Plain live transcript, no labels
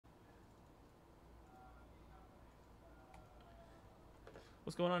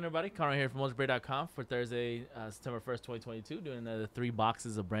What's going on, everybody? Connor here from Mojobreak.com for Thursday, September 1st, 2022. Doing another 3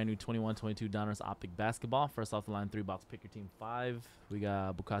 boxes of brand new 21-22 Donruss Optic basketball. First off the line, 3-box pick your team 5. We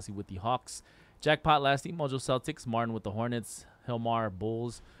got Bukasi with the Hawks, Jackpot last team, Mojo Celtics, Martin with the Hornets, Hilmar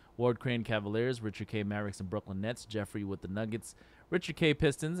Bulls, Ward Crane Cavaliers, Richard K Mavericks and Brooklyn Nets, Jeffrey with the Nuggets, Richard K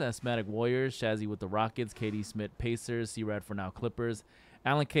Pistons, Asthmatic Warriors, Shazzy with the Rockets, KD Smith Pacers, C-Rad for now Clippers,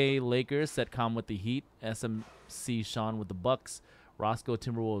 Alan K Lakers, Setcom with the Heat, SMC Sean with the Bucks, Roscoe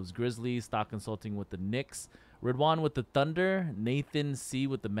Timberwolves Grizzlies, Stock Consulting with the Knicks, Ridwan with the Thunder, Nathan C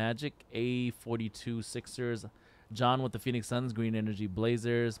with the Magic, A42 Sixers, John with the Phoenix Suns, Green Energy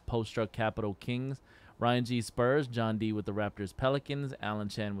Blazers, Post Truck Capital Kings, Ryan G Spurs, John D with the Raptors Pelicans, Alan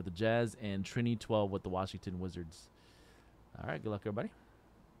Chan with the Jazz, and Trini 12 with the Washington Wizards. All right, good luck, everybody.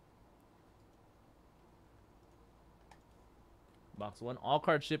 Box 1. All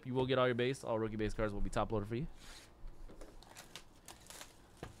card ship, you will get all your base. All rookie base cards will be top loaded for you.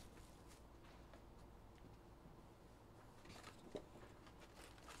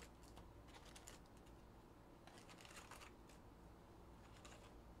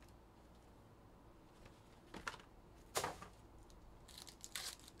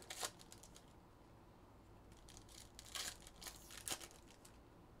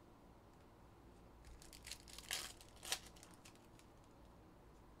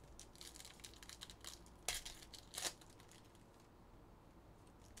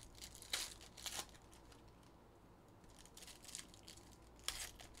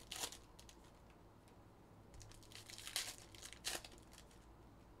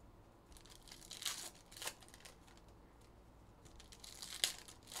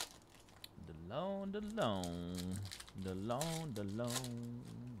 The loan, the loan, the loan, the loan,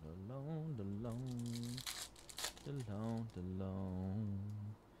 the loan, the loan, the loan, the loan,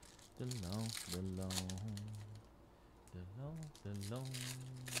 the loan, the loan, the loan,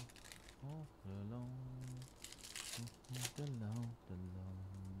 oh, the loan, the loan, the loan.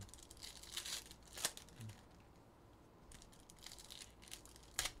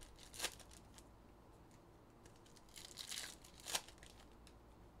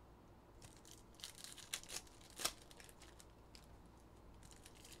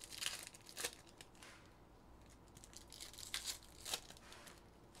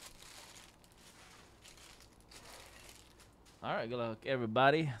 All right, good luck,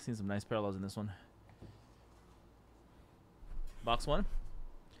 everybody. Seen some nice parallels in this one. Box 1.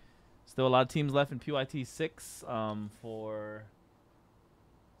 Still a lot of teams left in PYT 6 for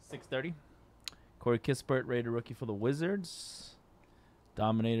 6:30. Corey Kispert, Raider rookie for the Wizards.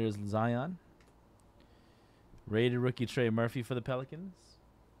 Dominators Zion. Raider rookie Trey Murphy for the Pelicans.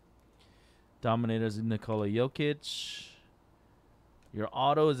 Dominators Nikola Jokic. Your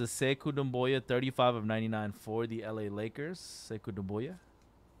auto is a Sekou Doumbouya, 35 of 99 for the LA Lakers. Sekou Doumbouya.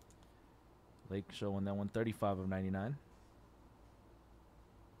 Lake showing that one, 35 of 99.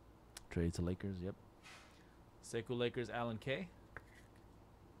 Trade to Lakers, yep. Sekou Lakers, Alan K.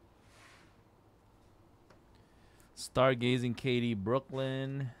 Stargazing KD,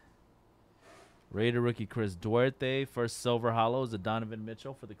 Brooklyn. Raider rookie Chris Duarte. First silver hollow is a Donovan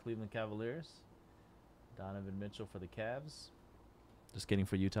Mitchell for the Cleveland Cavaliers. Donovan Mitchell for the Cavs. Just kidding,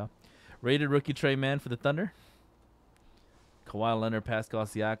 for Utah. Rated rookie Trey Mann for the Thunder. Kawhi Leonard, Pascal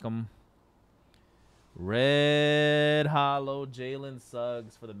Siakam. Red hollow Jalen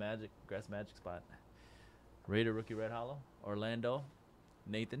Suggs for the Magic. Grass Magic spot. Rated rookie Red hollow. Orlando.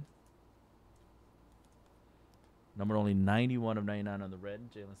 Nathan. Number only 91 of 99 on the red.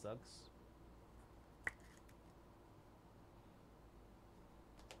 Jalen Suggs.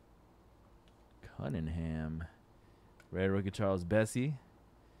 Cunningham. Red rookie Charles Bessie.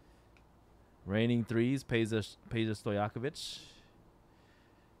 Reigning threes, Peja Stojakovic.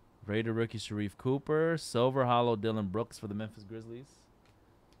 Raider rookie Sharif Cooper. Silver hollow Dylan Brooks for the Memphis Grizzlies.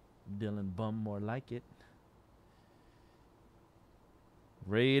 Dylan Bum, more like it.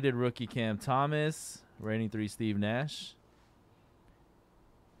 Rated rookie Cam Thomas. Reigning three Steve Nash.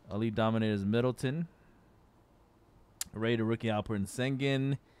 Elite Dominators Middleton. Rated rookie Alperen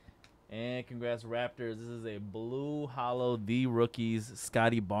Sengun. And congrats, Raptors. This is a blue hollow, the rookies,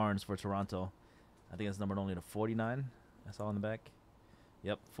 Scotty Barnes for Toronto. I think it's numbered only to 49. I saw on the back.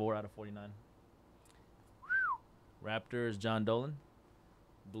 Yep, 4 out of 49. Raptors, John Dolan.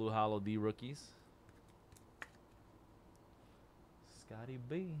 Blue hollow, the rookies. Scotty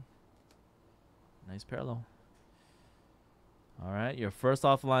B. Nice parallel. All right, your first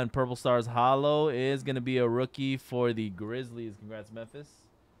offline Purple Stars hollow is going to be a rookie for the Grizzlies. Congrats, Memphis.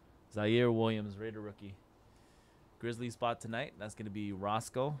 Zaire Williams, Raider rookie. Grizzly spot tonight. That's going to be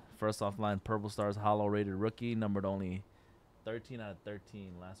Roscoe. First offline Purple Stars hollow rated rookie, numbered only 13 out of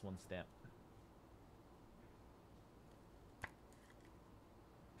 13. Last one stamp.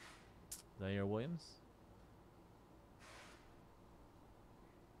 Zaire Williams.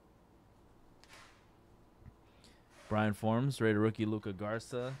 Brian Forms, Raider rookie Luka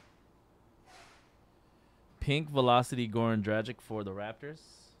Garza. Pink Velocity Goran Dragic for the Raptors.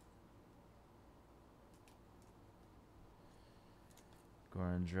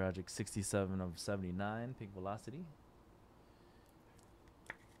 Goran Dragic, 67 of 79. Pink Velocity.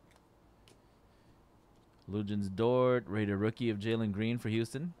 Lugens Dort, Raider rookie of Jalen Green for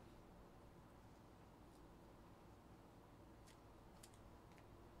Houston.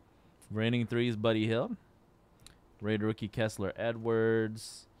 Reigning threes, Buddy Hield. Raider rookie Kessler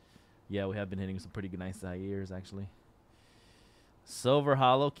Edwards. Yeah, we have been hitting some pretty good nice Zaires, actually. Silver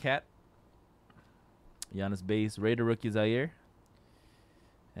Hollow, Cat. Giannis Base, Raider rookie Zaire.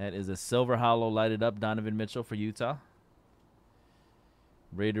 That is a Silver Hollow lighted up Donovan Mitchell for Utah.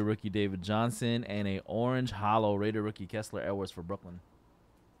 Raider rookie David Johnson. And a orange hollow Raider rookie Kessler Edwards for Brooklyn.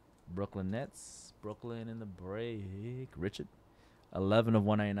 Brooklyn Nets. Brooklyn in the break. Richard. 11 of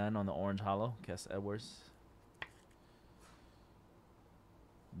 199 on the orange hollow. Kess Edwards.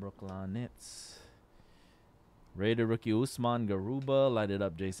 Brooklyn Nets. Raider rookie Usman Garuba. Lighted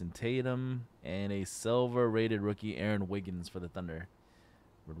up Jason Tatum. And a silver rated rookie Aaron Wiggins for the Thunder.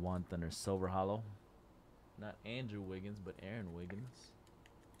 One Thunder Silver Hollow. Not Andrew Wiggins, but Aaron Wiggins.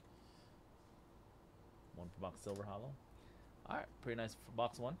 One for box Silver Hollow. Alright, pretty nice for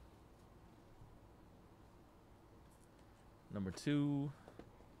box one. Number 2.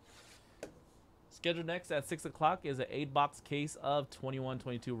 Scheduled next at 6 o'clock is an 8-box case of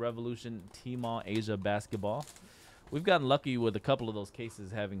 21-22 Revolution T-Mall Asia basketball. We've gotten lucky with a couple of those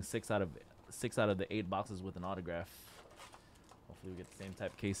cases having 6 out of the 8 boxes with an autograph. Hopefully we get the same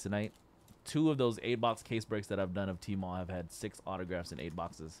type of case tonight. 2 of those 8-box case breaks that I've done of T-Mall have had 6 autographs in 8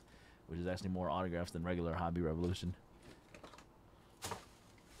 boxes, which is actually more autographs than regular Hobby Revolution.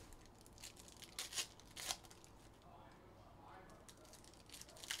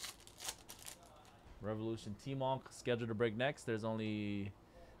 Revolution T-Mall scheduled to break next. There's only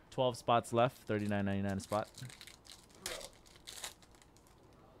 12 spots left, $39.99 a spot.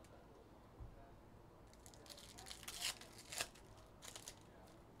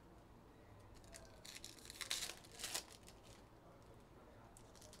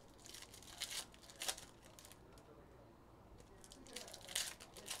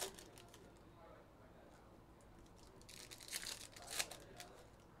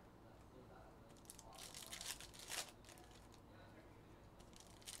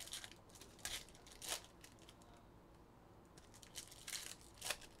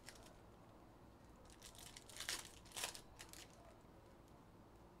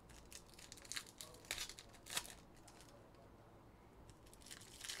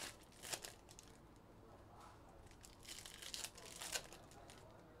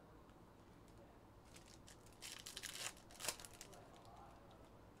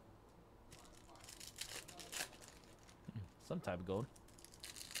 Some type of gold.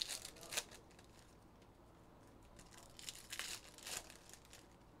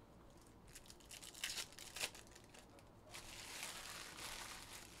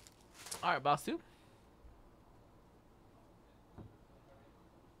 All right, box 2.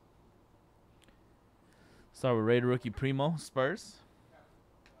 Start with Raider rookie Primo, Spurs.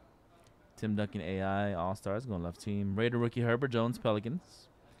 Tim Duncan AI, All-Stars, going left team. Raider rookie Herbert Jones, Pelicans.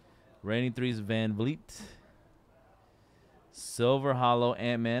 Reigning threes, Van Vliet. Silver Hollow,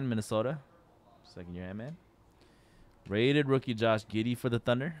 Ant-Man, Minnesota. Second year Ant-Man. Rated rookie Josh Giddey for the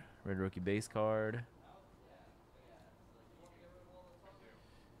Thunder. Rated rookie base card.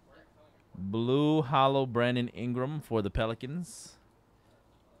 Blue Hollow, Brandon Ingram for the Pelicans.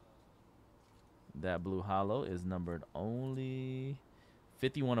 That blue hollow is numbered only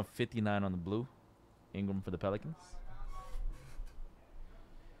 51 of 59 on the blue. Ingram for the Pelicans.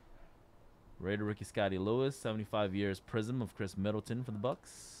 Raider rookie Scotty Lewis, 75 years Prism of Chris Middleton for the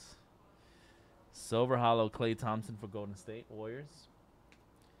Bucks. Silver Hollow Klay Thompson for Golden State Warriors.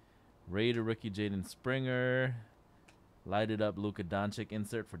 Raider rookie Jaden Springer. Lighted up Luka Doncic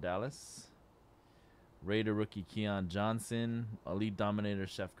insert for Dallas. Raider rookie Keon Johnson. Elite Dominator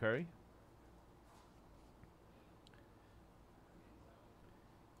Chef Curry.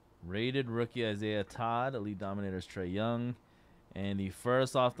 Rated rookie Isaiah Todd. Elite Dominators Trey Young. And the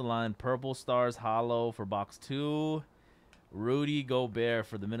first off the line Purple Stars Hollow for box 2. Rudy Gobert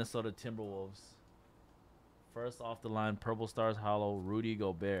for the Minnesota Timberwolves. First off the line Purple Stars Hollow Rudy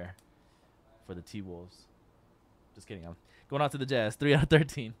Gobert for the T-Wolves. Just kidding. I'm going out to the Jazz. 3 out of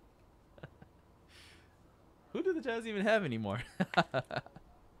 13. Who did the the Jazz even have anymore?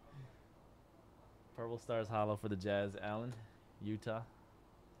 Purple Stars hollow for the Jazz. Allen, Utah.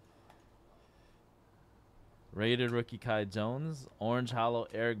 Rated rookie Kai Jones. Orange hollow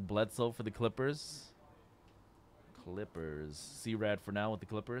Eric Bledsoe for the Clippers. C-Rad for now with the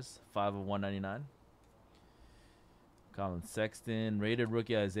Clippers. 5 of 199. Colin Sexton. Rated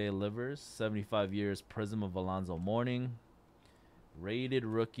rookie Isaiah Livers. 75 years Prism of Alonzo Mourning. Rated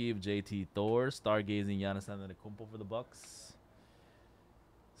rookie of JT Thor. Stargazing Giannis Antetokounmpo for the Bucks.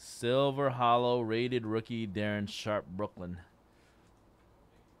 Silver hollow rated rookie Darren Sharp Brooklyn.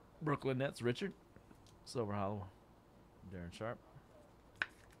 Brooklyn Nets Richard. Silver hollow Darren Sharp.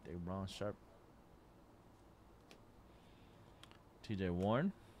 Dave Brown Sharp. TJ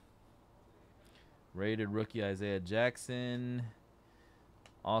Warren. Rated rookie Isaiah Jackson.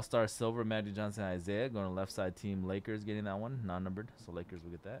 All-Star Silver Magic Johnson Isaiah. Going to left side team Lakers getting that one. Non-numbered. So Lakers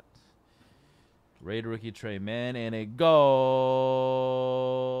will get that. Rated rookie Trey Mann. And a gold.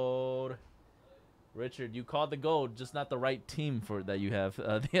 Richard, you called the gold. Just not the right team for that you have.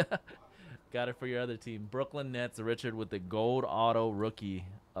 Got it for your other team. Brooklyn Nets. Richard with the gold auto rookie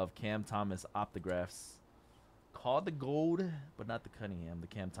of Cam Thomas optographs. Called the gold, but not the Cunningham. The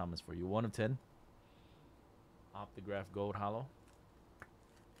Cam Thomas for you. 1 of 10. Optograph gold hollow.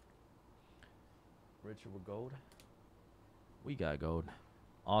 Richard with gold. We got gold.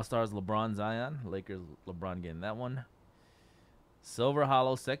 All-Stars LeBron Zion. Lakers LeBron getting that one. Silver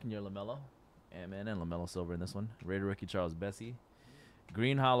hollow second year LaMelo. Ant-Man and LaMelo silver in this one. Rated rookie Charles Bessie.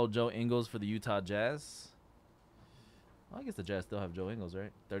 Green hollow Joe Ingles for the Utah Jazz. Well, I guess the Jazz still have Joe Ingles,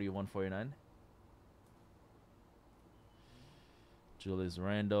 right? 30-149. Julius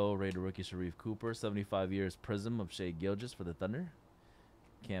Randle, rated rookie Sharif Cooper, 75 years Prism of Shea Gilgeous for the Thunder.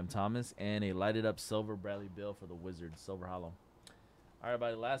 Cam Thomas, and a lighted up silver Bradley Beal for the Wizards, silver hollow. All right,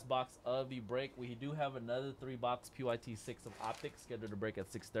 everybody, last box of the break. We do have another 3-box PYT 6 of Optic scheduled to break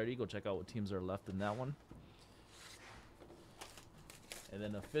at 6:30. Go check out what teams are left in that one. And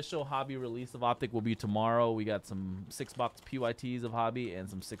then official hobby release of Optic will be tomorrow. We got some 6-box PYTs of hobby and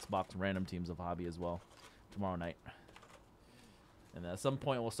some 6-box random teams of hobby as well tomorrow night. And at some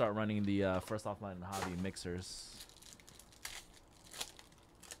point, we'll start running the first offline and hobby mixers.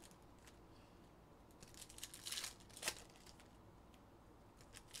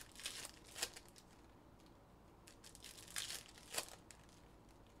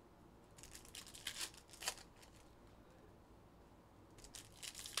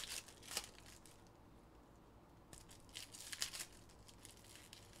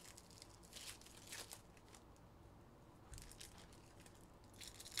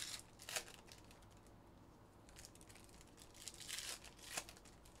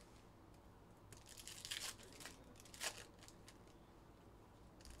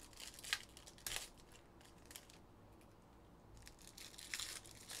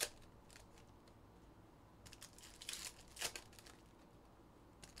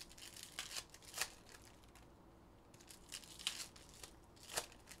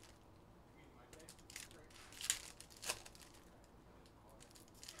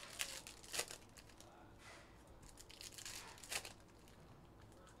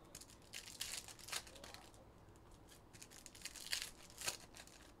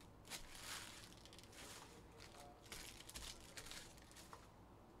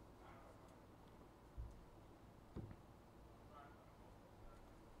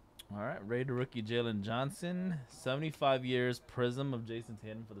 All right, rated rookie Jalen Johnson, 75 years Prism of Jason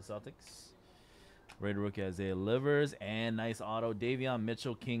Tatum for the Celtics. Rated rookie Isaiah Livers, and nice auto Davion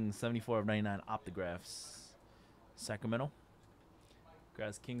Mitchell King, 74 of 99 optographs. Sacramento.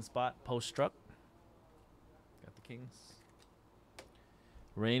 Grass King spot, post struck. Got the Kings.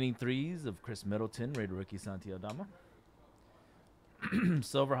 Reigning threes of Chris Middleton, rated rookie Santi Aldama.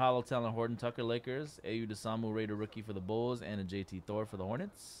 Silver hollow talent Horton Tucker Lakers. Ayu Desamu, rated rookie for the Bulls, and a JT Thor for the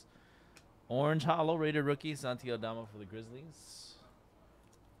Hornets. Orange hollow rated rookie Santi Aldama for the Grizzlies.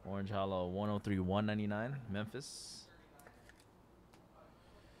 Orange hollow 103/199 Memphis.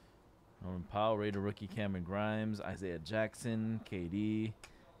 Norman Powell rated rookie Cameron Grimes, Isaiah Jackson, KD,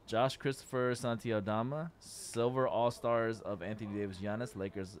 Josh Christopher, Santi Aldama. Silver All-Stars of Anthony Davis, Giannis,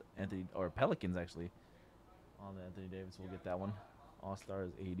 Lakers, Pelicans actually. On the Anthony Davis, we'll get that one.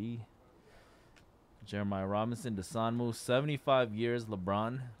 All-Stars AD. Jeremiah Robinson, Desanmu, 75 years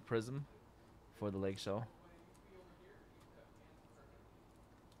LeBron Prism for the Lake Show.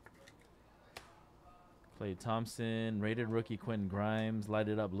 Klay Thompson, rated rookie Quentin Grimes,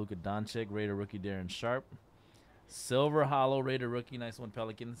 lighted up Luka Doncic, rated rookie Darren Sharp. Silver hollow, rated rookie, nice one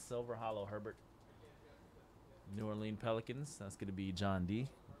Pelicans. Silver hollow Herbert. New Orleans Pelicans, that's going to be John D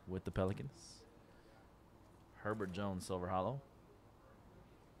with the Pelicans. Herbert Jones, silver hollow.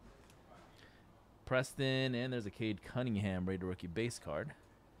 Preston, and there's a Cade Cunningham rated rookie base card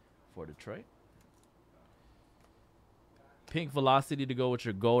for Detroit. Pink Velocity to go with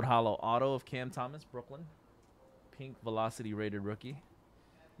your gold hollow auto of Cam Thomas, Brooklyn. Pink Velocity rated rookie.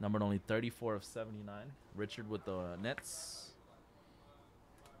 Numbered only 34 of 79. Richard with the Nets.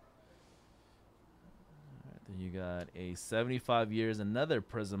 All right, then you got a 75 years, another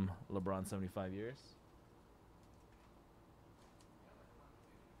Prism LeBron 75 years.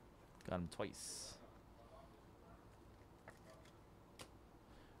 Got him twice.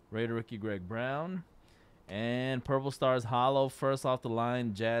 Raider rookie Greg Brown. And Purple Stars hollow, first off the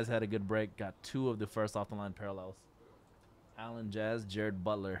line. Jazz had a good break. Got 2 of the first off the line parallels. Allen Jazz, Jared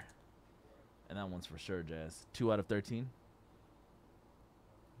Butler. And that one's for sure, Jazz. 2 out of 13.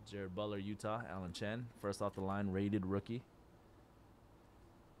 Jared Butler, Utah. Allen Chen, first off the line, rated rookie.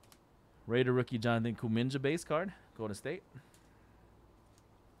 Raider rookie Jonathan Kuminga base card, Golden State.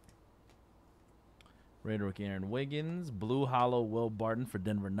 Raider rookie Aaron Wiggins. Blue hollow Will Barton for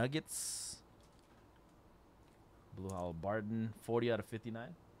Denver Nuggets. Blue hollow Barton, 40 out of 59.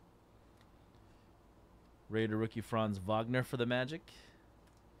 Raider rookie Franz Wagner for the Magic.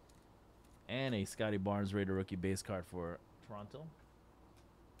 And a Scotty Barnes Raider rookie base card for Toronto.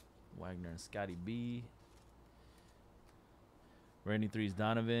 Wagner and Scotty B. Rating 3's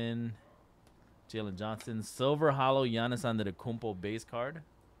Donovan. Jalen Johnson. Silver hollow Giannis Antetokounmpo base card.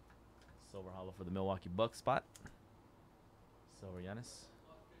 Silver hollow for the Milwaukee Bucks spot. Silver Giannis.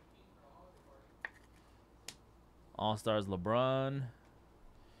 All-Stars LeBron.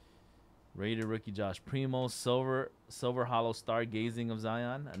 Raider rookie Josh Primo. Silver hollow Stargazing of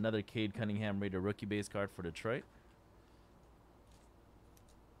Zion. Another Cade Cunningham Raider rookie base card for Detroit.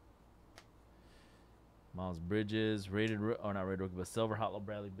 Miles Bridges. Not Raider rookie, but silver hollow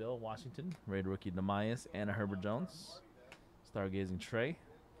Bradley Beal, Washington. Raider rookie Nemias and a Herbert Jones. Stargazing Trey.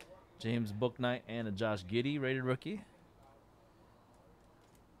 James Bouknight and a Josh Giddey rated rookie.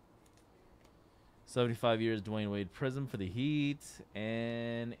 75 years Dwayne Wade Prism for the Heat.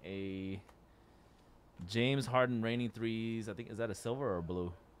 And a James Harden Raining 3s. I think, is that a silver or a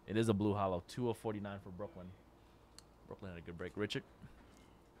blue? It is a blue hollow. 2 of 49 for Brooklyn. Brooklyn had a good break. Richard.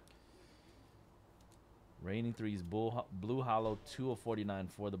 Raining 3s blue hollow. 2 of 49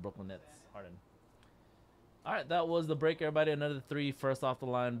 for the Brooklyn Nets. Harden. All right, that was the break, everybody. Another 3 first off the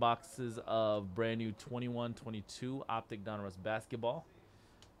line boxes of brand new 21-22 Optic Donruss basketball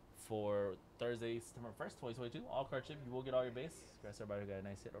for Thursday, September 1st, 2022. All card chip. You will get all your base. Congrats, everybody who got a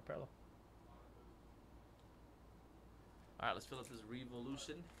nice hit or parallel. All right, let's fill up this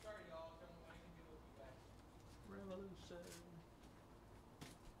Revolution.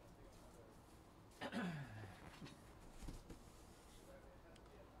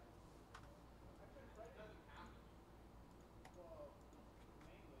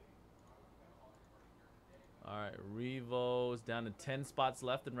 All right, Revo's down to 10 spots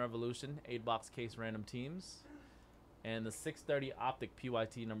left in Revolution. 8-box case random teams. And the 630 Optic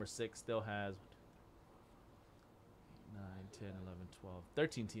PYT number 6 still has 9, 10, 11, 12,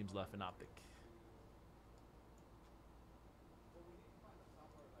 13 teams left in Optic.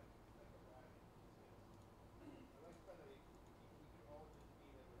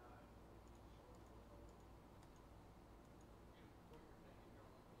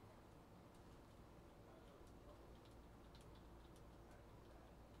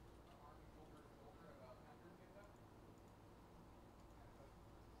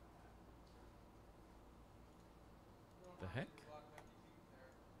 The heck?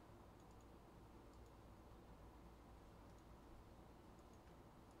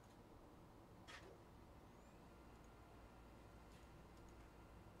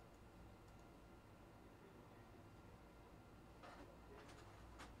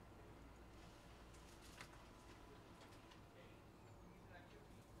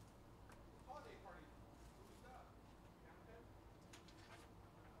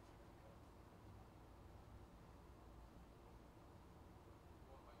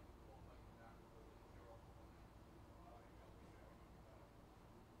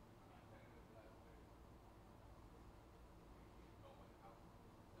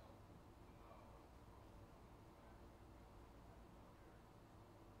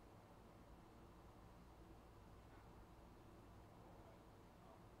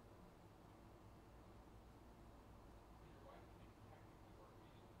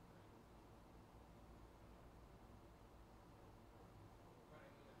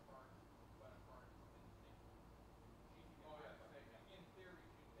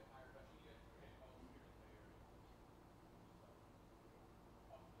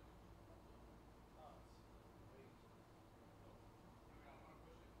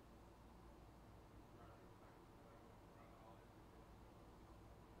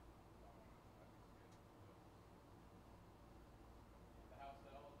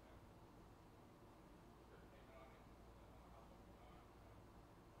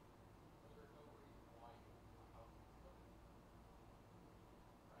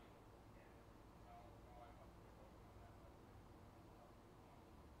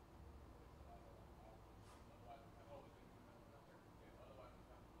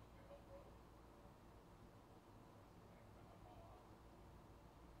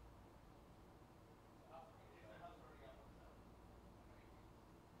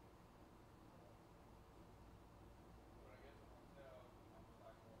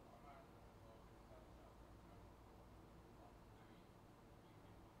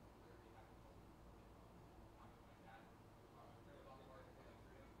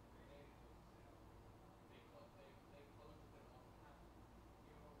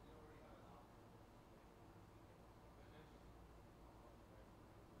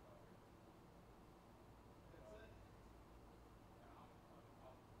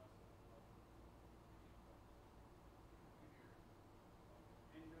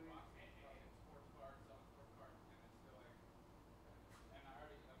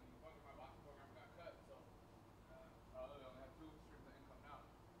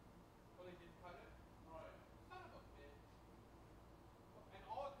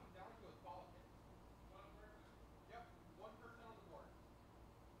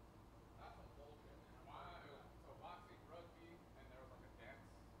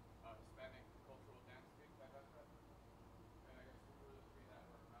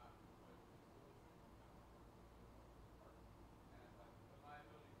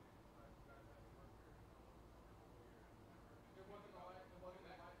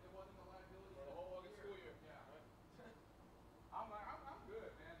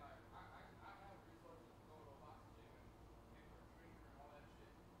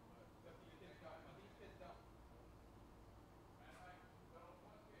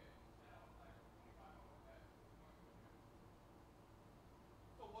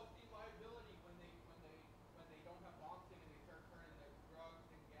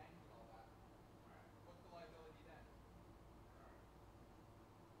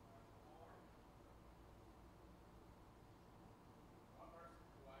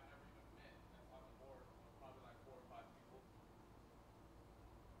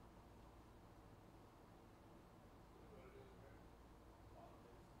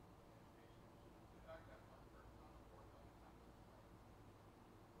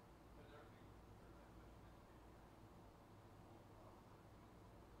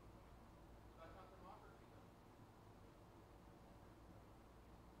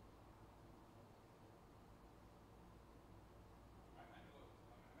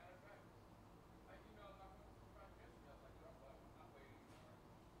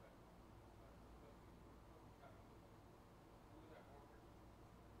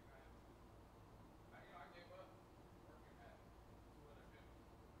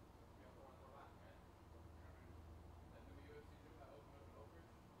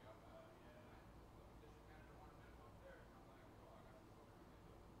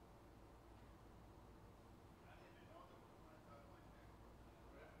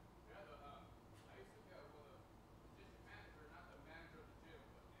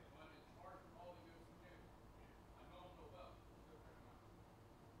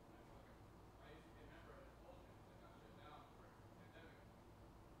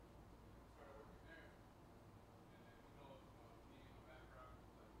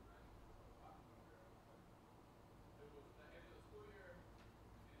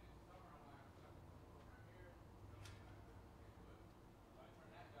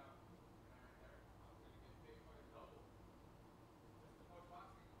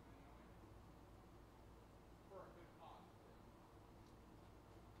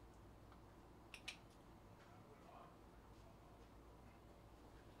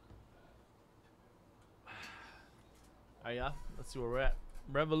 right, yeah. Let's see where we're at.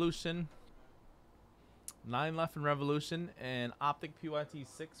 Revolution. 9 left in Revolution, and Optic PYT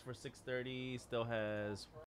 6 for 630 still has